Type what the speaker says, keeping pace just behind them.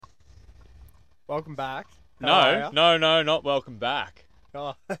Welcome back. No, not welcome back.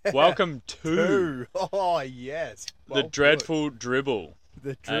 Oh. Welcome to Oh, yes. the Dreadfull Dribble.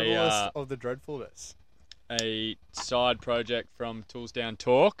 The dribblest of the dreadfulness. A side project from Tools Down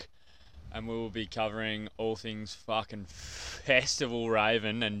Talk. And we will be covering all things fucking Festival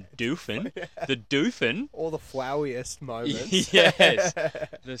Raven and Doofin. The Doofin. All the floweriest moments. Yes. The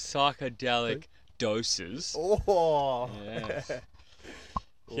psychedelic doses. Oh. Yes.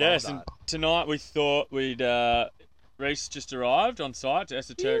 Yes, and tonight we thought we'd... Reese just arrived on site to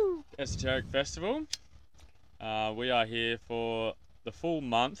Esoteric Festival. We are here for the full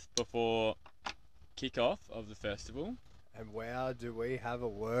month before kick-off of the festival. And wow, do we have a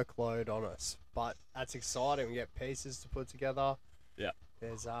workload on us. But that's exciting. We get pieces to put together. Yeah.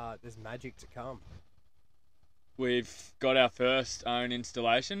 There's magic to come. We've got our first own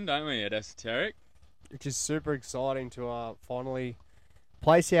installation, don't we, at Esoteric? Which is super exciting to finally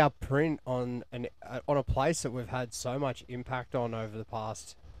place our print on a place that we've had so much impact on over the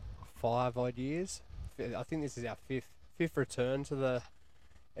past 5 odd years. I think this is our fifth return to the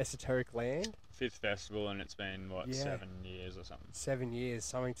Esoteric land. 5th festival, and it's been 7 years or something. 7 years,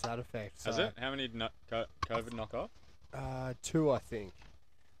 something to that effect. Has it? How many did COVID knock off? 2, I think.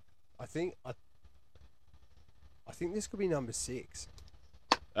 I think this could be number 6.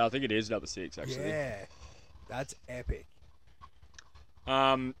 I think it is number 6, actually. Yeah, that's epic.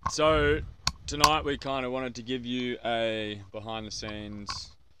 So tonight we kind of wanted to give you a behind-the-scenes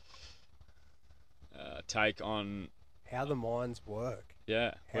take on how the minds work.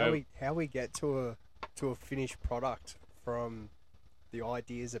 Yeah, how we get to a finished product from the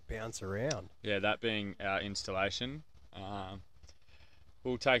ideas that bounce around. Yeah, that being our installation.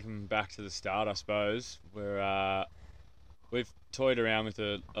 We'll take them back to the start, I suppose. We've toyed around with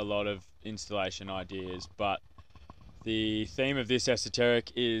a lot of installation ideas, but the theme of this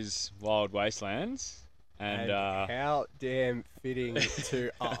Esoteric is Wild Wastelands. And how damn fitting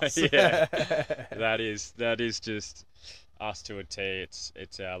to us. Yeah, that is just us to a T.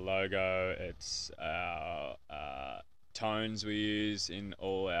 It's our logo. It's our tones we use in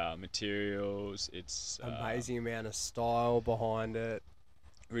all our materials. It's amazing amount of style behind it.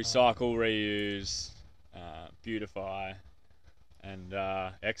 Recycle, reuse, beautify, and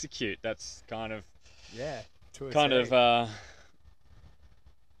execute. That's kind of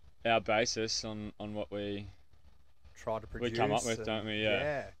our basis on what we try to produce. We come up with, don't we?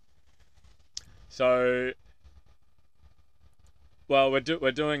 Yeah. So, well,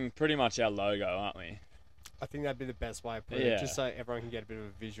 we're doing pretty much our logo, aren't we? I think that'd be the best way of putting it, just so everyone can get a bit of a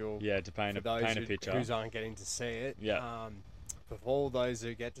visual. Yeah, to paint a picture. Who aren't getting to see it. Yeah. For all those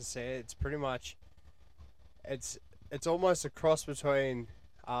who get to see it, it's pretty much, it's almost a cross between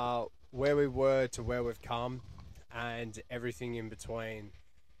where we were to where we've come, and everything in between.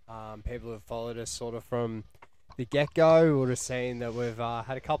 People who have followed us sort of from the get-go would have seen that we've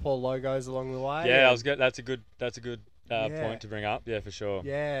had a couple of logos along the way. Yeah, that's a good point to bring up. Yeah, for sure.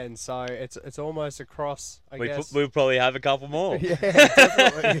 Yeah, and so it's almost a cross. I guess we'll probably have a couple more. Yeah,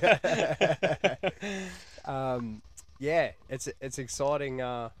 definitely. Yeah, it's exciting.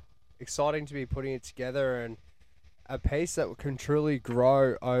 Exciting to be putting it together, and a piece that can truly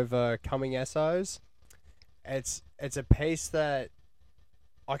grow over coming ESOs. It's a piece that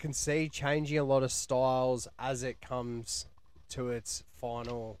I can see changing a lot of styles as it comes to its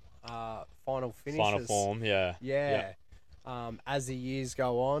final finishes. Final form, yeah. Yeah. As the years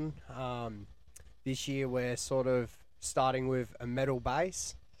go on, this year we're sort of starting with a metal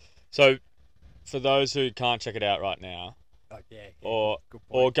base. So, for those who can't check it out right now, or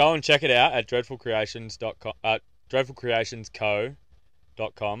go and check it out at dreadfullcreationsco.com.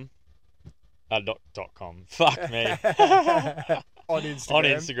 dreadfullcreationsco.com. .com. Fuck me. On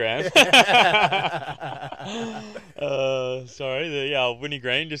Instagram. Sorry, the Winnie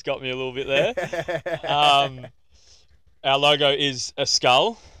Green just got me a little bit there. Our logo is a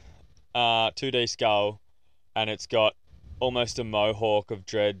skull, 2D skull, and it's got almost a mohawk of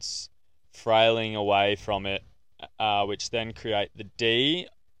dreads frailing away from it, which then create the D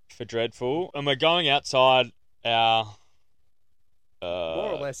for Dreadfull. And we're going outside our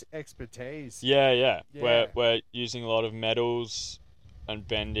more or less expertise. Yeah. We're using a lot of metals and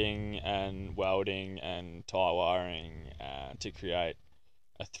bending and welding and tie wiring to create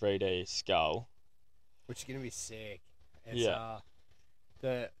a 3D skull, which is going to be sick. It's,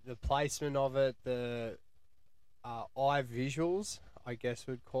 the placement of it, the eye visuals, I guess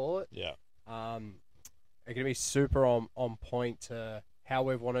we'd call it. Yeah. Are going to be super on point to how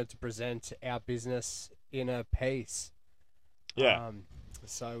we've wanted to present our business in a piece. Yeah.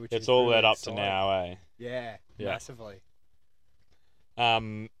 Which it's is all really led up exciting. to now, eh? Yeah, massively.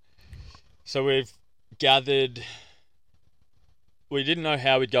 So we've gathered. We didn't know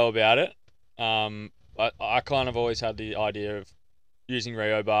how we'd go about it. I kind of always had the idea of using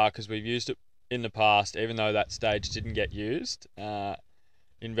Rio Bar because we've used it in the past, even though that stage didn't get used. In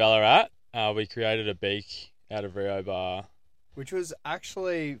Ballarat, we created a beak out of Rio Bar. Which was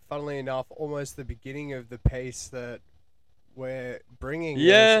actually, funnily enough, almost the beginning of the piece that we're bringing.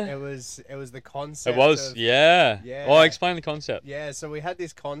 Yeah. It was the concept. It was, yeah. Yeah. Oh, explain the concept. Yeah, so we had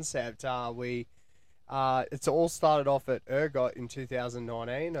this concept. It's all started off at Ergot in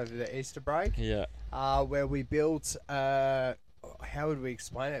 2019 over the Easter break. Yeah. Where we built, how would we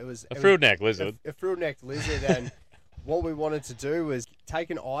explain it? It was a frilled-neck lizard. A frilled-necked lizard, and what we wanted to do was take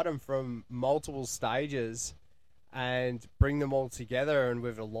an item from multiple stages and bring them all together, and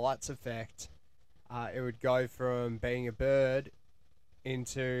with a lights effect, it would go from being a bird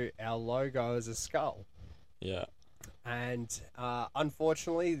into our logo as a skull. Yeah. And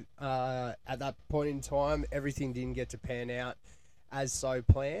unfortunately, at that point in time, everything didn't get to pan out as so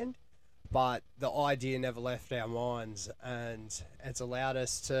planned, but the idea never left our minds, and it's allowed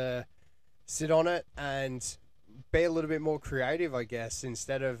us to sit on it and be a little bit more creative, I guess,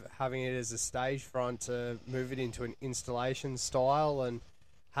 instead of having it as a stage front, to move it into an installation style and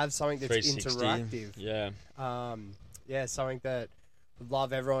have something that's 360. interactive. Yeah. Something that would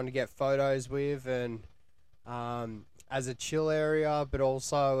love everyone to get photos with, and as a chill area, but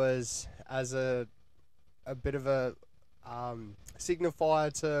also as a bit of a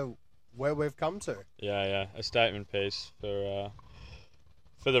signifier to where we've come to. Yeah. A statement piece for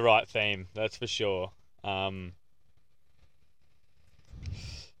the right theme, that's for sure.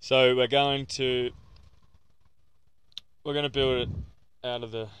 So we're going to build it out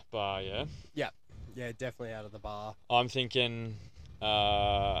of the bar, yeah? Yeah, definitely out of the bar. I'm thinking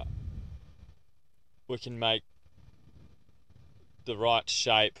we can make the right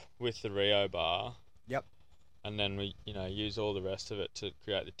shape with the Rio bar. Yep. And then we, use all the rest of it to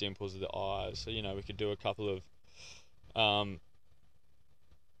create the dimples of the eyes. So, we could do a couple of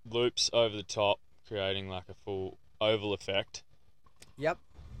loops over the top, creating like a full oval effect. Yep.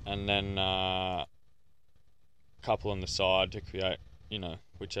 And then a couple on the side to create,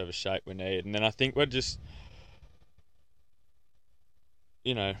 whichever shape we need. And then I think we're just,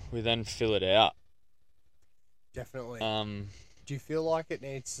 we then fill it out. Definitely. Do you feel like it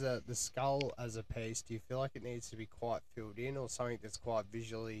needs the skull as a piece? Do you feel like it needs to be quite filled in, or something that's quite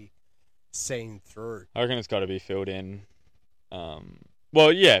visually seen through? I reckon it's got to be filled in.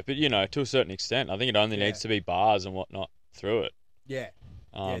 Well, yeah, but to a certain extent, I think it only needs to be bars and whatnot through it. Yeah.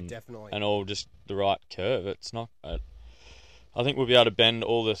 Definitely. And all just the right curve. It's not. I think we'll be able to bend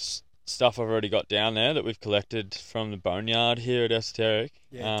all this stuff I've already got down there that we've collected from the boneyard here at ESOTERIC.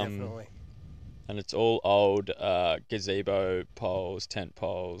 Yeah, definitely. And it's all old gazebo poles, tent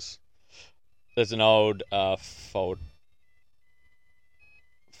poles. There's an old fold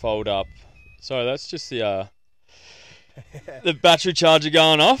up. Sorry, that's just the battery charger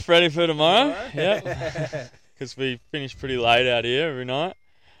going off, ready for tomorrow. Yeah, because we finish pretty late out here every night.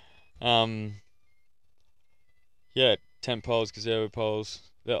 Yeah, tent poles, gazebo poles.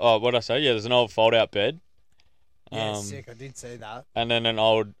 Oh, what did I say? Yeah, there's an old fold-out bed. Yeah, sick. I did see that. And then an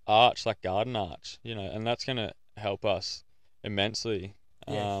old arch, like garden arch, and that's going to help us immensely.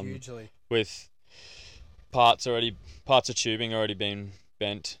 Yeah, hugely. With parts of tubing already being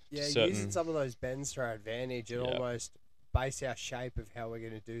bent. Yeah, using some of those bends to our advantage and almost base our shape of how we're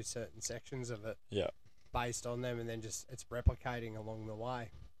going to do certain sections of it. Yeah. Based on them, and then it's replicating along the way.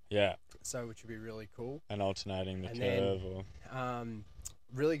 Yeah. So, which would be really cool. And alternating the curve.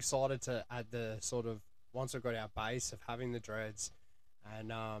 Really excited to add the sort of, once we've got our base of having the dreads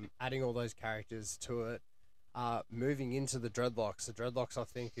and adding all those characters to it, moving into the dreadlocks. The dreadlocks, I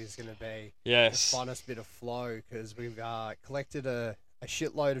think, is going to be the funnest bit of flow, because we've collected a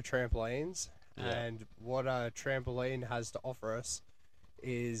shitload of trampolines, and what a trampoline has to offer us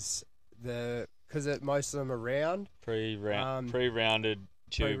is because most of them are round. Pre-rounded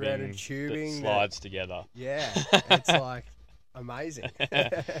tubing that slides together. Yeah, it's like amazing.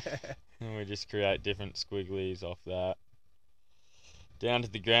 And we just create different squigglies off that. Down to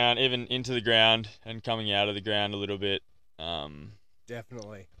the ground, even into the ground, and coming out of the ground a little bit.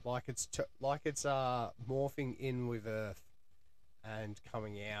 Definitely. Like it's morphing in with earth and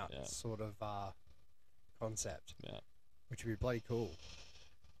coming out sort of concept. Yeah. Which would be bloody cool.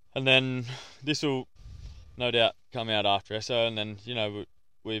 And then this will no doubt come out after ESO, and then,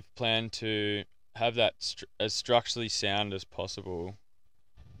 we've planned to have that as structurally sound as possible.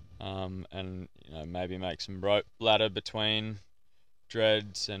 And maybe make some rope ladder between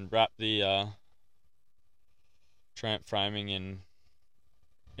dreads and wrap the tramp framing in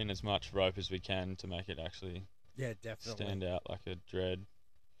in as much rope as we can to make it actually Yeah, definitely. stand out like a dread.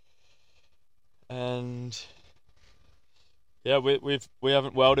 And yeah, we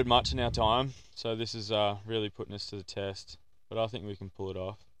haven't welded much in our time, so this is really putting us to the test. But I think we can pull it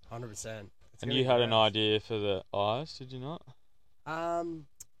off. 100%. And you had an idea for the eyes, did you not? Not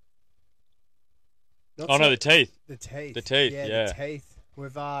Oh no, so- the teeth. The teeth. The teeth, yeah. The teeth.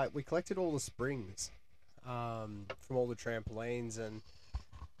 We collected all the springs from all the trampolines and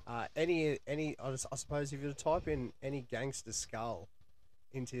any I suppose if you were to type in any gangster skull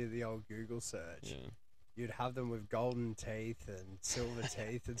into the old Google search, Yeah. you'd have them with golden teeth and silver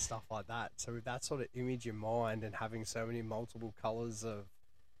teeth and stuff like that. So with that sort of image in mind and having so many multiple colors of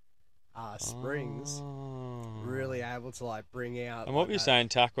springs, really able to like bring out. And what like were you that saying?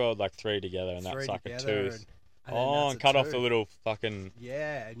 Tack weld like 3 together, and three that's like a together tooth. then Oh, that's and a cut off the tooth. little fucking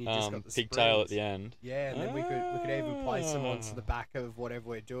Yeah, and you just got the pigtail at springs. the end. Yeah, and then we could even place them onto the back of whatever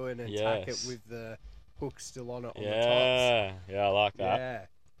we're doing and tack it Yes. with the hook still on it on the Yeah, yeah, I like tops. that. Yeah,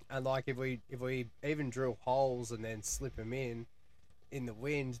 and like if we even drill holes and then slip them in the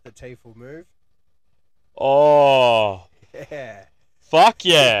wind, the teeth will move. Oh, Yeah. fuck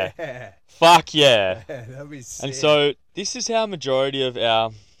yeah, Yeah. fuck yeah. That'd be sick. And so this is how majority of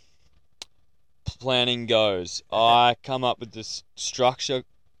our planning goes. I come up with this structure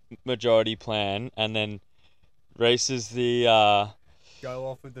majority plan, and then races the go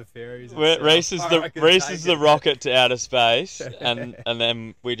off with the fairies. races the rocket to outer space, and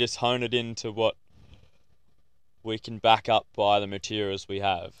then we just hone it into what we can back up by the materials we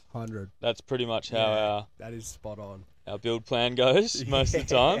have. 100. That's pretty much how that is spot on. our build plan goes most of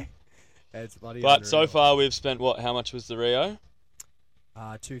the time. It's bloody But so unreal. far we've spent what? How much was the Rio?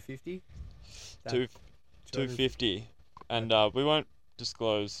 250. 250, and we won't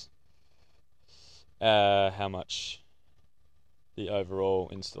disclose how much the overall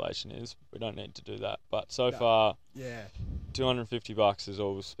installation is. We don't need to do that. But so far, Yeah. $250 is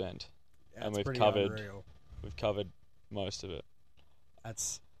all we've spent, and That's we've pretty covered unreal. most of it.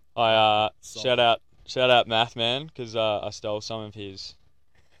 That's I solid. shout out Math Man, because I stole some of his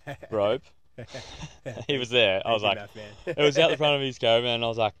rope. He was there. I was like, it was out the front of his caravan, and I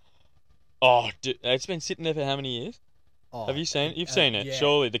was like, oh, dude, it's been sitting there for how many years? Oh, Have you seen it? You've seen it, yeah.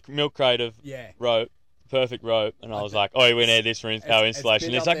 surely. The milk crate of Yeah. rope, perfect rope. And I was like, oh, we need this for our installation.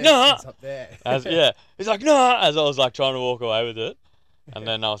 Been He's up like, there nah. since up there. He's like, nah. As I was like trying to walk away with it. And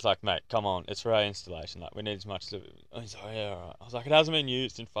then I was like, mate, come on, it's for our installation. Like, we need as much as it. He's like, yeah, all right. I was like, it hasn't been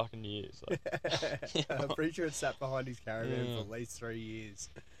used in fucking years. Like, I'm pretty sure it sat behind his caravan Yeah. for at least 3 years.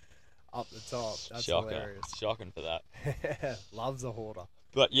 Up the top. That's shocker. hilarious. Shocking for that. Loves a hoarder.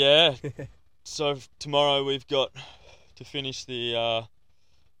 But yeah, so tomorrow we've got to finish the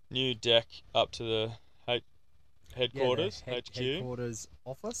new deck up to the headquarters, Yeah, the HQ, headquarters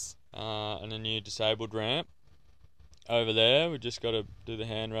office. and a new disabled ramp over there. We just got to do the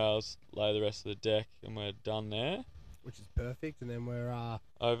handrails, lay the rest of the deck, and we're done there. Which is perfect. And then we're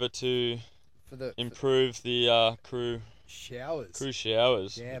Over to for the improve the crew showers.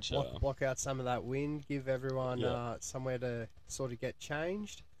 showers. Yeah, which, block out some of that wind. Give everyone Yeah. somewhere to sort of get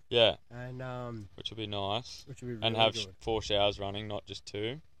changed. yeah, And which will be nice. which would be really And have good. 4 showers running, not just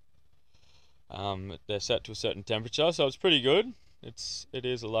 2. They're set to a certain temperature, so it's pretty good. It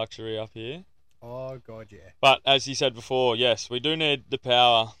is a luxury up here. Oh god, yeah. But as you said before, yes, we do need the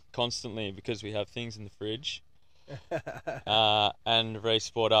power constantly because we have things in the fridge. And Reece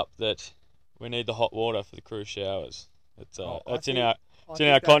brought up that we need the hot water for the crew showers. It's in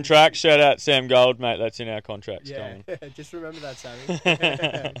our contract. Shout out Sam Gold, mate. That's in our contracts. Yeah, Going. just remember that,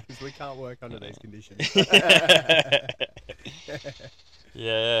 Sammy, because we can't work under these conditions.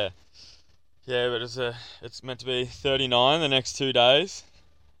 Yeah, but it's meant to be 39 the next 2 days.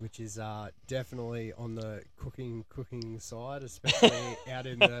 Which is definitely on the cooking side, especially out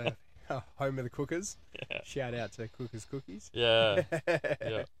in the home of the cookers. Yeah. Shout out to Cookers Cookies. Yeah,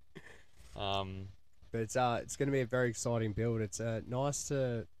 yeah. But it's going to be a very exciting build. It's nice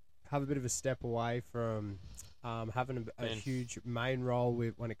to have a bit of a step away from having a huge main role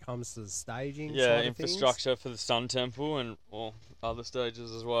when it comes to the staging. Yeah, side of infrastructure for the Sun Temple and other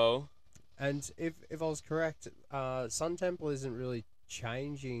stages as well. And if I was correct, Sun Temple isn't really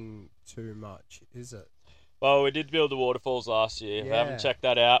changing too much, is it? Well, we did build the waterfalls last year. If you haven't Yeah. checked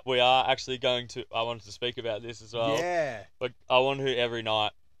that out, we are actually going to. I wanted to speak about this as well. Yeah. But I want to every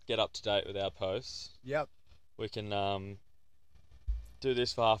night get up to date with our posts. Yep. We can do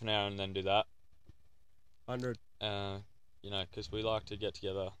this for half an hour and then do that. 100. Because we like to get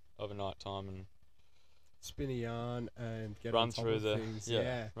together overnight time and spin a yarn and get run on top through of the things.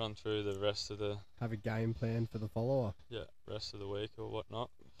 run through the rest of the Have a game plan for the follower. rest of the week or whatnot.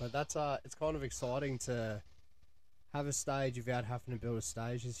 But that's it's kind of exciting to have a stage without having to build a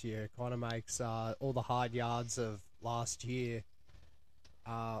stage this year. It kind of makes all the hard yards of last year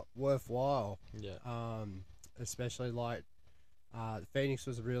worthwhile. Yeah. Especially like Phoenix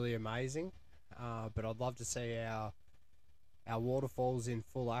was really amazing, but I'd love to see our waterfalls in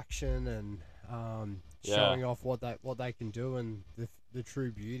full action and showing off what they can do and the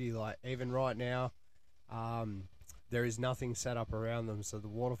true beauty. Like even right now, there is nothing set up around them, so the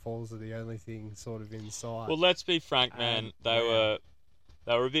waterfalls are the only thing sort of in sight. Well, let's be frank, man. They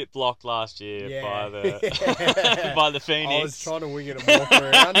were a bit blocked last year by the by the Phoenix. I was trying to wing it and walk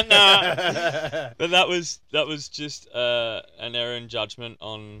around. No. But that was just an error in judgment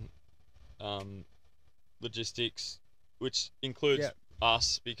on logistics, which includes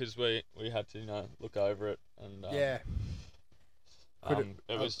us, because we had to look over it and it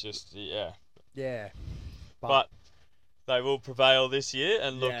was just but they will prevail this year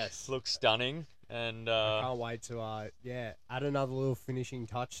and look stunning. And I can't wait to add another little finishing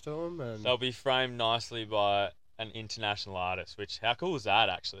touch to them, and they'll be framed nicely by an international artist. Which, how cool is that?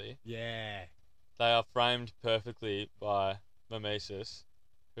 Actually, yeah, they are framed perfectly by Mimesis,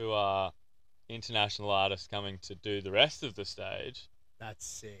 who are international artists coming to do the rest of the stage. That's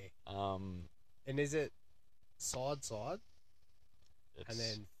sick. And is it side and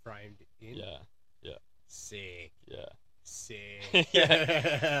then framed in? Yeah. Sick. Yeah. Sick.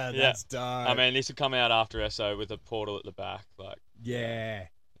 Yeah. That's dope. I mean, this will come out after SO with a portal at the back. Like. Yeah.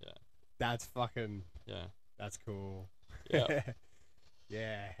 Yeah. That's fucking. Yeah. That's cool. Yeah.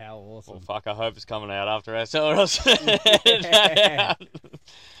 Yeah. How awesome. Well, fuck. I hope it's coming out after SO or else.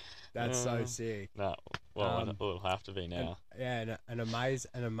 That's so sick. No. Well, it'll have to be now. An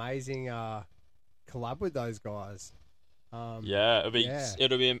amazing collab with those guys.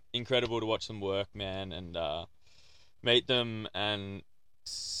 It'll be incredible to watch them work, man, and meet them and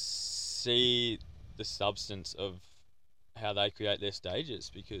see the substance of how they create their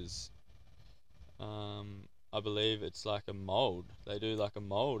stages, because I believe it's like a mold. They do like a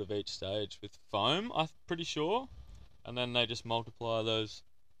mold of each stage with foam, I'm pretty sure, and then they just multiply those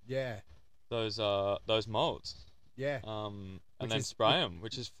molds. Yeah. And then spray them,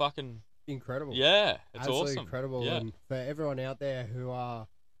 which is fucking incredible. Yeah, it's absolutely awesome. Incredible. Yeah. And for everyone out there who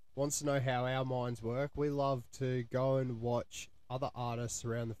wants to know how our minds work, we love to go and watch other artists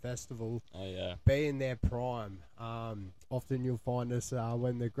around the festival. Oh yeah. Be in their prime. Often you'll find us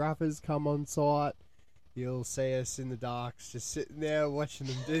when the graphers come on site. You'll see us in the darks, just sitting there watching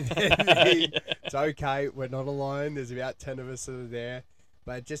them do their thing. Yeah. It's okay. We're not alone. There's about 10 of us that are there.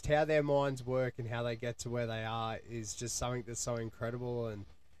 But just how their minds work and how they get to where they are is just something that's so incredible. And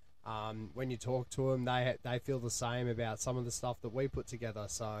when you talk to them, they feel the same about some of the stuff that we put together.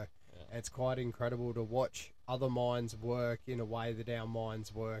 So it's quite incredible to watch other minds work in a way that our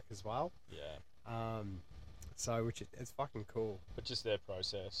minds work as well. Yeah. So it's fucking cool. But just their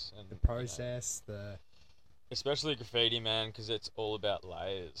process and the process, especially graffiti, man, because it's all about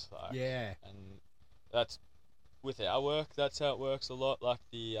layers. Like, yeah. And that's with our work. That's how it works a lot. Like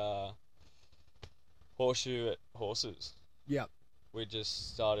the horseshoe at Horses. Yep. We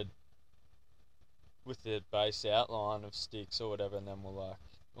just started with the base outline of sticks or whatever, and then we're like,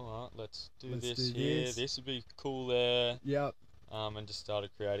 all right, let's do this here. This would be cool there. Yep. And just started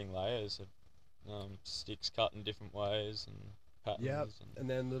creating layers of sticks cut in different ways and patterns. Yep. And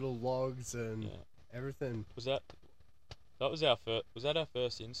then little logs and everything. Was that our first? Was that our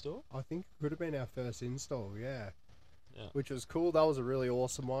first install? I think it could have been our first install. Yeah. Yeah. Which was cool. That was a really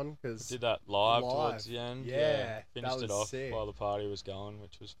awesome one because did that live towards the end. Yeah. Finished it off sick. while the party was going,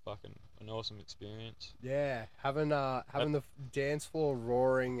 which was fucking an awesome experience. Yeah, having the dance floor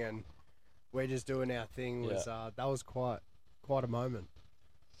roaring and we're just doing our thing was that was quite a moment.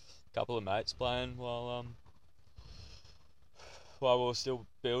 Couple of mates playing while we were still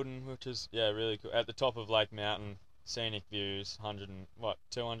building, which is really cool. At the top of Lake Mountain, scenic views,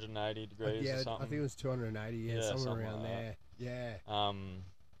 280 degrees or something. I think it was 280, somewhere around there. Yeah.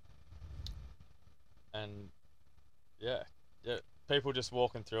 And people just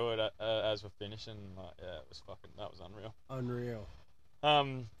walking through it as we're finishing, that was unreal. Unreal.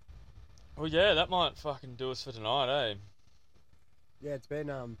 Well, that might fucking do us for tonight, eh? Yeah, it's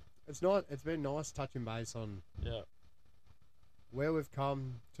been nice touching base on where we've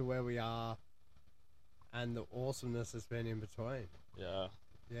come to where we are, and the awesomeness that's been in between. Yeah.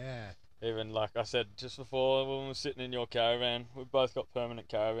 Yeah. Even like I said just before, when we were sitting in your caravan, we've both got permanent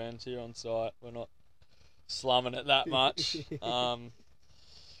caravans here on site. We're not slumming it that much.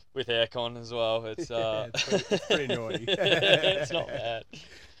 with aircon as well. It's Yeah, it's pretty naughty. it's not bad.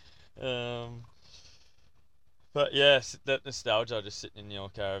 But yes, that nostalgia just sitting in your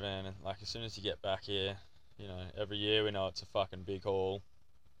caravan, and like as soon as you get back here, you know, every year we know it's a fucking big haul,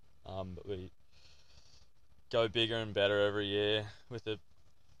 but we go bigger and better every year with a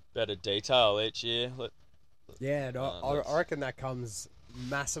better detail each year. Yeah, no, I reckon that comes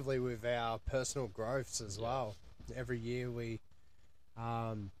massively with our personal growths as well. Every year we,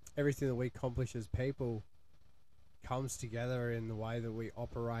 everything that we accomplish as people comes together in the way that we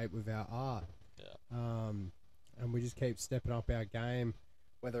operate with our art. Yeah. And we just keep stepping up our game,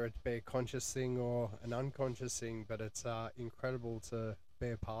 whether it be a conscious thing or an unconscious thing, but it's incredible to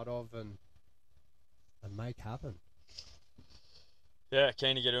be a part of and make happen. Yeah,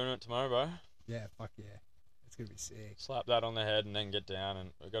 keen to get into it tomorrow, bro. Yeah, fuck yeah. It's going to be sick. Slap that on the head and then get down,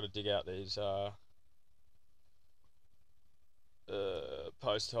 and we've got to dig out these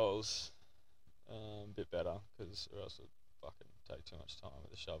post holes a bit better, because or else it'll fucking take too much time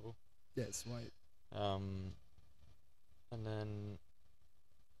with the shovel. Yeah, sweet. And then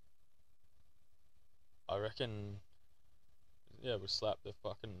I reckon, yeah, we'll slap the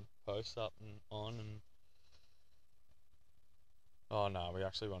fucking post up and on, and oh no, we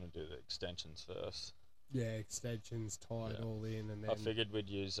actually want to do the extensions first. Yeah, extensions tied all in, and then I figured we'd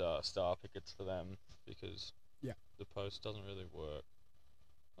use star pickets for them, because the post doesn't really work.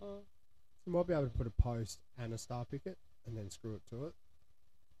 So you might be able to put a post and a star picket and then screw it to it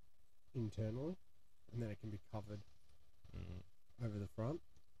internally, and then it can be covered over the front.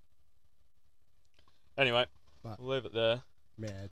 Anyway, But we'll leave it there. Man,